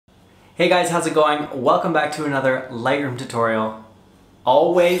Hey guys, how's it going? Welcome back to another Lightroom tutorial.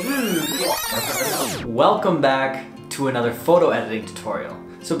 Welcome back to another photo editing tutorial.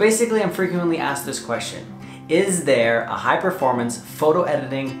 So basically, I'm frequently asked this question. Is there a high-performance photo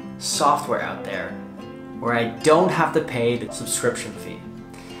editing software out there where I don't have to pay the subscription fee?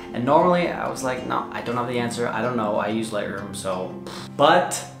 And normally I was like, no, I don't have the answer. I don't know. I use Lightroom, so.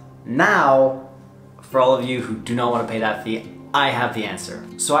 But now, for all of you who do not want to pay that fee, I have the answer.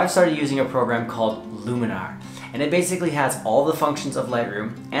 So I've started using a program called Luminar, and it basically has all the functions of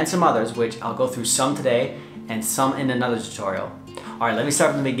Lightroom and some others, which I'll go through some today and some in another tutorial. All right, let me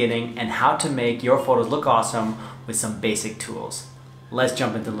start from the beginning and how to make your photos look awesome with some basic tools. Let's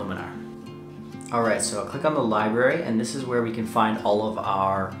jump into Luminar. All right, so I'll click on the library, and this is where we can find all of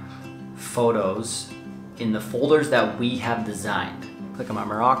our photos in the folders that we have designed. Click on my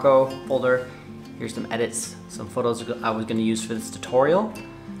Morocco folder. Here's some edits, some photos I was going to use for this tutorial.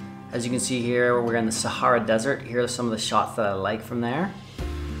 As you can see here, we're in the Sahara Desert. Here are some of the shots that I like from there.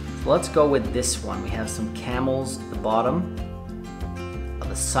 So let's go with this one. We have some camels at the bottom of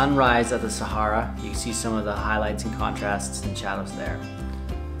the sunrise of the Sahara. You can see some of the highlights and contrasts and shadows there.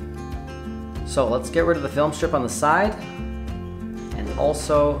 So let's get rid of the film strip on the side. And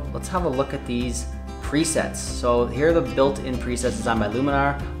also, let's have a look at these presets. So here are the built-in presets designed by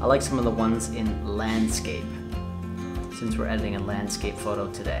Luminar. I like some of the ones in landscape, since we're editing a landscape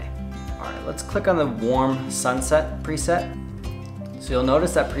photo today. All right, let's click on the warm sunset preset. So you'll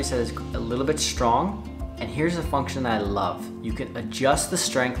notice that preset is a little bit strong, and here's a function that I love. You can adjust the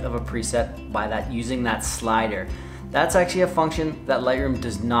strength of a preset by using that slider. That's actually a function that Lightroom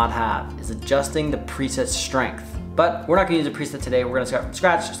does not have, is adjusting the preset strength. But we're not gonna use a preset today, we're gonna start from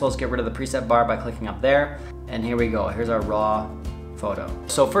scratch, so let's get rid of the preset bar by clicking up there. And here we go, here's our raw photo.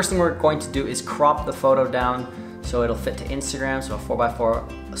 So first thing we're going to do is crop the photo down so it'll fit to Instagram, so a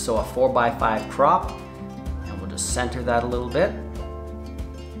 4x4, so a 4x5 crop. And we'll just center that a little bit.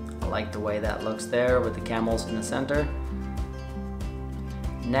 I like the way that looks there with the camels in the center.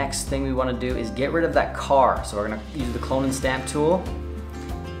 Next thing we wanna do is get rid of that car. So we're gonna use the clone and stamp tool.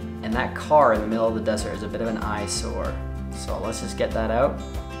 And that car in the middle of the desert is a bit of an eyesore. So let's just get that out.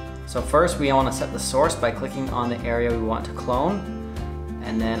 So first we want to set the source by clicking on the area we want to clone.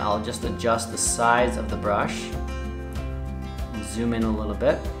 And then I'll just adjust the size of the brush. And zoom in a little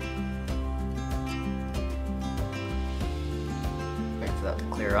bit. Wait for that to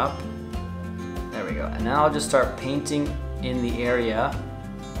clear up. There we go. And now I'll just start painting in the area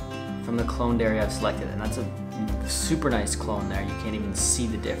from the cloned area I've selected. And that's a super nice clone there. You can't even see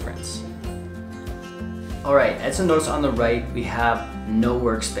the difference. All right, as you'll notice on the right, we have no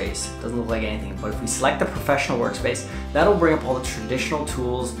workspace. Doesn't look like anything, but if we select the professional workspace, that'll bring up all the traditional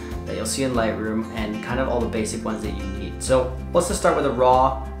tools that you'll see in Lightroom and kind of all the basic ones that you need. So let's just start with a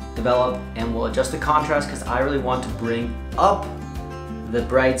raw, develop, and we'll adjust the contrast because I really want to bring up the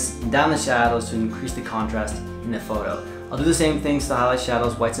brights, down the shadows to increase the contrast in the photo. I'll do the same things to highlight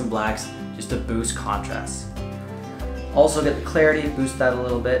shadows, whites and blacks, just to boost contrast. Also get the clarity, boost that a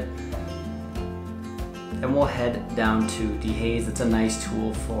little bit. And we'll head down to dehaze. It's a nice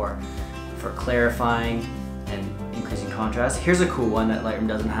tool for clarifying and increasing contrast. Here's a cool one that Lightroom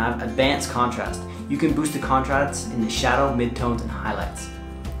doesn't have, advanced contrast. You can boost the contrast in the shadow, midtones, and highlights.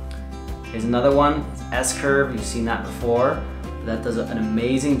 Here's another one, it's S-curve, you've seen that before. That does an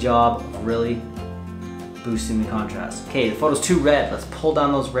amazing job of really boosting the contrast. Okay, the photo's too red. Let's pull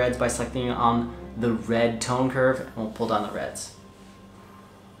down those reds by selecting on the red tone curve, and we'll pull down the reds.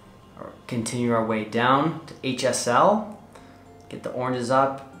 Continue our way down to HSL, get the oranges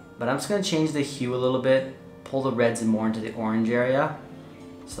up, but I'm just gonna change the hue a little bit, pull the reds more into the orange area,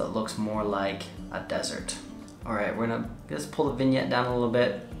 so it looks more like a desert. All right, we're gonna just pull the vignette down a little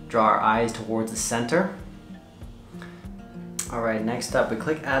bit, draw our eyes towards the center. All right, next up, we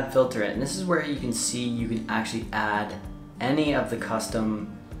click Add Filter, and this is where you can see you can actually add any of the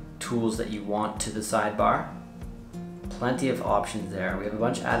custom tools that you want to the sidebar. Plenty of options there. We have a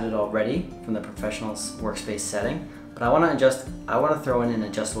bunch added already from the professional workspace setting, but I want to throw in an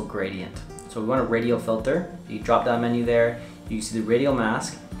adjustable gradient. So we want a radial filter. You drop down menu there, you can see the radial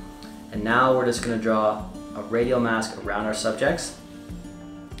mask, and now we're just going to draw a radial mask around our subjects.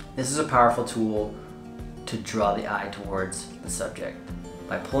 This is a powerful tool to draw the eye towards the subject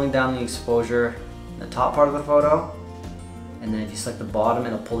by pulling down the exposure in the top part of the photo. And then if you select the bottom,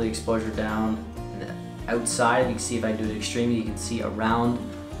 it'll pull the exposure down. And the outside, you can see if I do it extremely, you can see around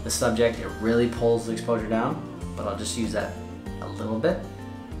the subject, it really pulls the exposure down, but I'll just use that a little bit.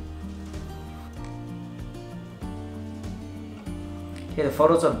 Okay, the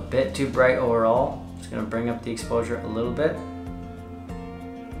photo's a bit too bright overall. Just gonna bring up the exposure a little bit.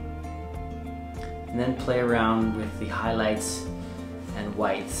 and then play around with the highlights and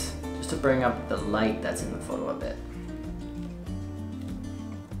whites just to bring up the light that's in the photo a bit.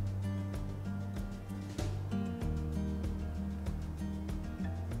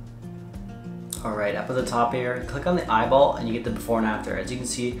 Alright, up at the top here, click on the eyeball and you get the before and after. As you can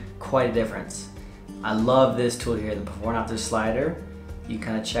see, quite a difference. I love this tool here, the before and after slider. You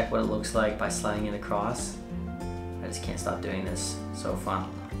kind of check what it looks like by sliding it across. I just can't stop doing this, so fun.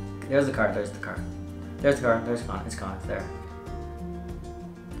 There's the car, there's the car. There's the car, there's gone, it's gone, it's there.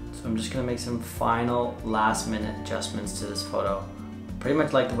 So I'm just gonna make some final last minute adjustments to this photo. Pretty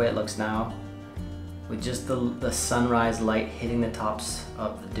much like the way it looks now, with just the sunrise light hitting the tops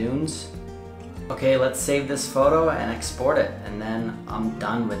of the dunes. Okay, let's save this photo and export it, and then I'm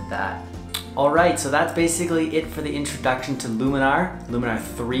done with that. Alright, so that's basically it for the introduction to Luminar, Luminar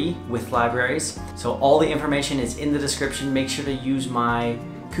 3 with libraries. So all the information is in the description. Make sure to use my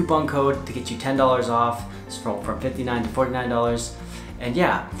coupon code to get you $10 off, from $59 to $49. And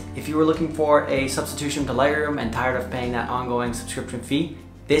yeah, if you were looking for a substitution to Lightroom and tired of paying that ongoing subscription fee,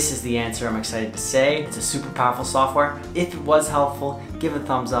 this is the answer, I'm excited to say. It's a super powerful software. If it was helpful, give it a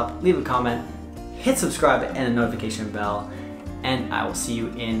thumbs up, leave a comment, hit subscribe and a notification bell, and I will see you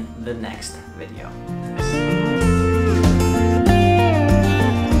in the next video.